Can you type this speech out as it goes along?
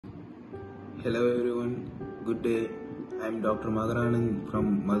Hello everyone, good day. I am Dr. Magar Anand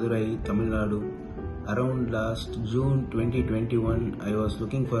from Madurai, Tamil Nadu. Around last June 2021, I was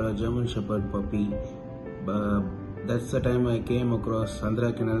looking for a German Shepherd puppy. That's the time I came across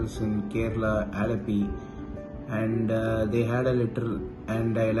SANDHRA kennels in Kerala, Alleppey, and they had a litter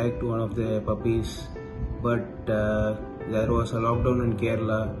and I liked one of the puppies, but there was a lockdown in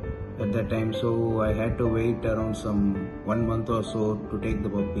Kerala at that time, so I had to wait around some 1 month or so to take the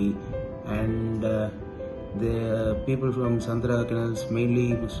puppy. And the people from SANDHRA kennels, mainly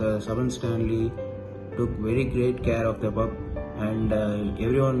Mr. Saban Stanley, took very great care of the pup, and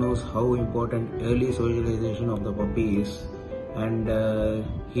everyone knows how important early socialization of the puppy is, and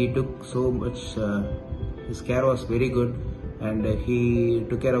he took so much, his care was very good, and he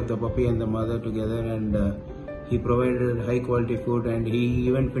took care of the puppy and the mother together, and he provided high quality food, and he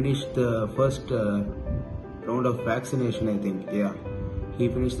even finished the first round of vaccination, I think. Yeah, he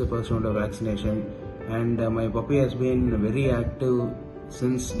finished the first round of vaccination, and my puppy has been very active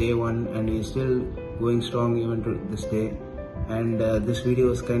since day one, and he is still going strong even to this day. And this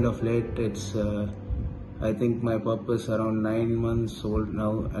video is kind of late. It's I think my pup is around 9 months old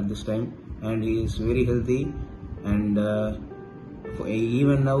now at this time, and he is very healthy. And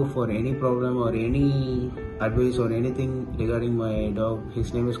even now, for any problem or any advice or anything regarding my dog,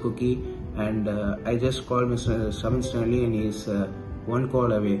 his name is Cookie, and I just called Mr. Saban Stanley, and he is one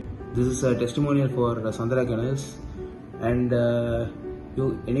call away. This is a testimonial for SANDHRA kennels, and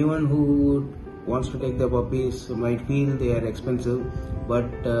anyone who wants to take the puppies might feel they are expensive, but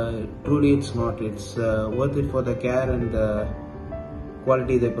truly it's not. It's worth it for the care and the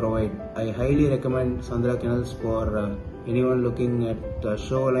quality they provide. I highly recommend SANDHRA kennels for anyone looking at the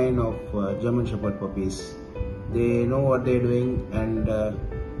show line of German Shepherd puppies. They know what they're doing, and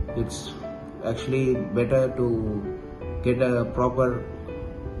it's actually better to get a proper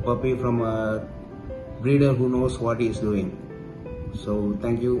puppy from a breeder who knows what he is doing. So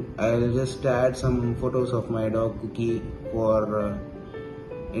thank you. I'll just add some photos of my dog Cookie for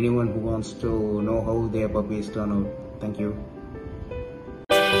anyone who wants to know how their puppies turn out. Thank you.